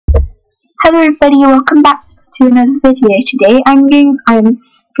Hello everybody, welcome back to another video. Today I'm going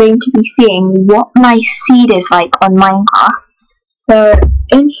to be seeing what my seed is like on Minecraft. So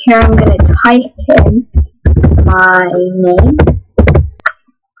in here I'm going to type in my name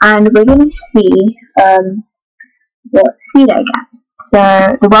and we're going to see what seed I get.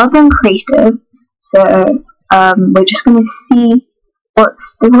 So the world's on creative, so we're just going to see what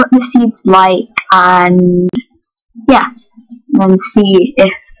the seed's like and yeah, and see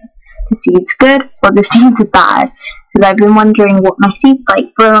if the seed's good or the seed's bad, because I've been wondering what my seed's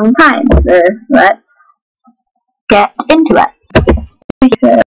like for a long time, so let's get into it.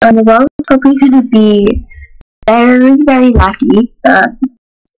 So the world's probably going to be very, very laggy, but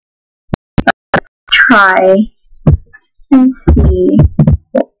let's try and see.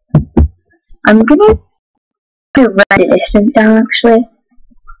 I'm going to put the distance down actually.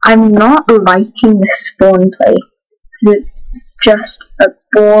 I'm not liking the spawn place, because it's just a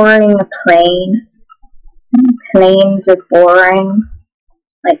boring plain. Plains are boring.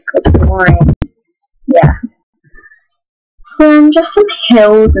 Like, boring. Yeah. So, just some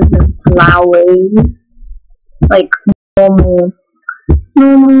hills and some flowers. Like, normal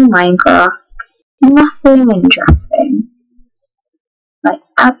Minecraft. Nothing interesting. Like,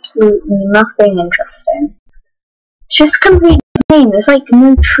 absolutely nothing interesting. It's just complete plain. There's, like,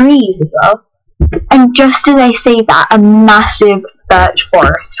 no trees as well. And just as I say that, a massive birch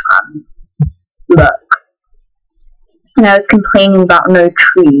forest comes. Look. And I was complaining about no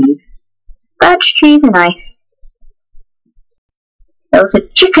trees. Birch trees are nice. There was a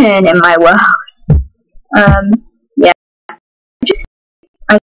chicken in my world. Yeah. I just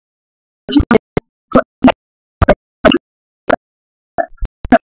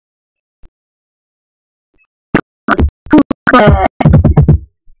let's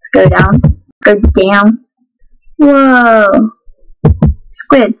go down. Go down. Whoa.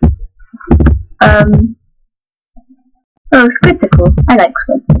 Squid. Oh, squids are cool. I like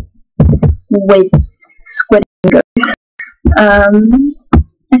squids. Squid goes.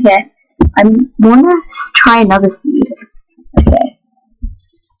 Okay. I wanna try another seed. Okay.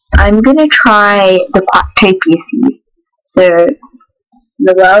 I'm gonna try the Quacktopia seed. So,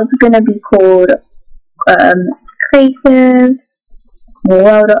 the world's gonna be called, creative,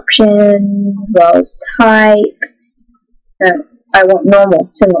 world option, world type. No, I want normal,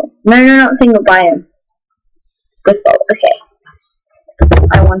 single. No, not single biome. Default, okay.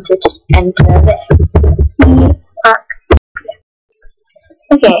 I wanted to enter this.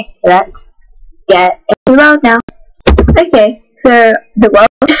 Okay, let's get into the world now. Okay, so the world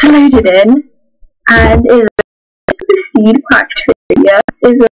is loaded in, and is the seed Quacktopia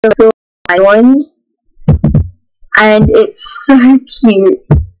is a little island, and it's so cute.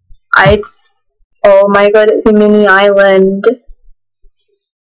 Oh my god, it's a mini island.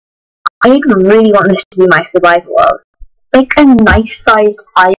 I'd really want this to be my survival world. Like a nice sized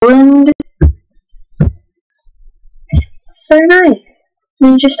island. So nice.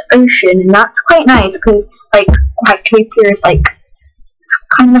 And just ocean, and that's quite nice because like Quacktopia is like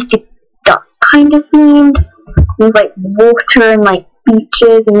kind of like a duck kind of themed. There's like water and like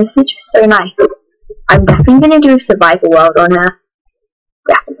beaches, and this is just so nice. I'm definitely gonna do a survival world on here.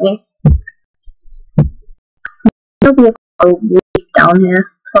 Definitely. There'll be a reef down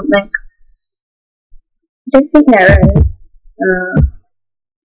here, something. I don't think there is.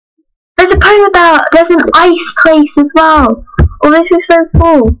 There's a polar bear! There's an ice place as well! Oh, this is so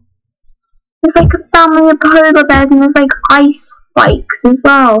cool! There's like a family of polar bears and there's like ice spikes as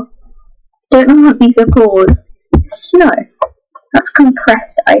well. Don't know what these are called. Snow. That's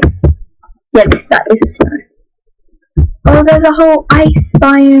compressed ice. Yeah, that is snow. Oh, there's a whole ice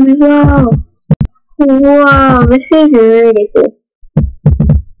biome as well! Whoa, this is really cool.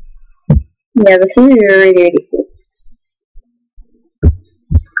 Yeah, this is really cool.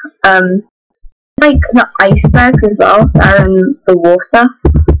 Like the icebergs as well that are in the water.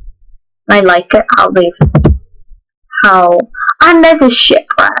 I like it and there's a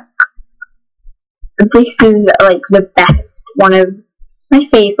shipwreck. This is like the best, one of my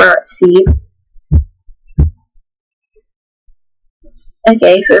favorite seeds.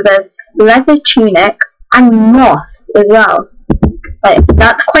 Okay, so there's leather tunic and moss as well. Like,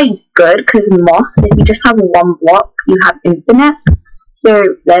 that's quite good because moss, if you just have one block, you have infinite. So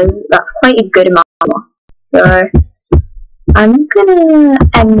that's quite a good amount of moss. So I'm gonna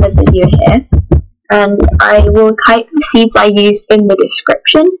end the video here, and I will type the seeds I used in the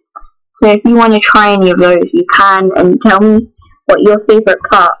description. So if you want to try any of those, you can, and tell me what your favorite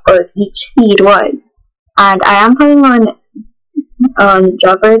part of each seed was. And I am playing on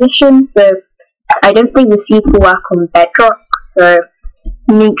Java edition, so I don't think the seed will work on Bedrock. So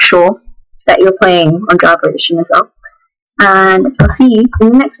make sure. that you're playing on Java Edition as well. And I'll see you in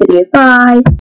the next video. Bye!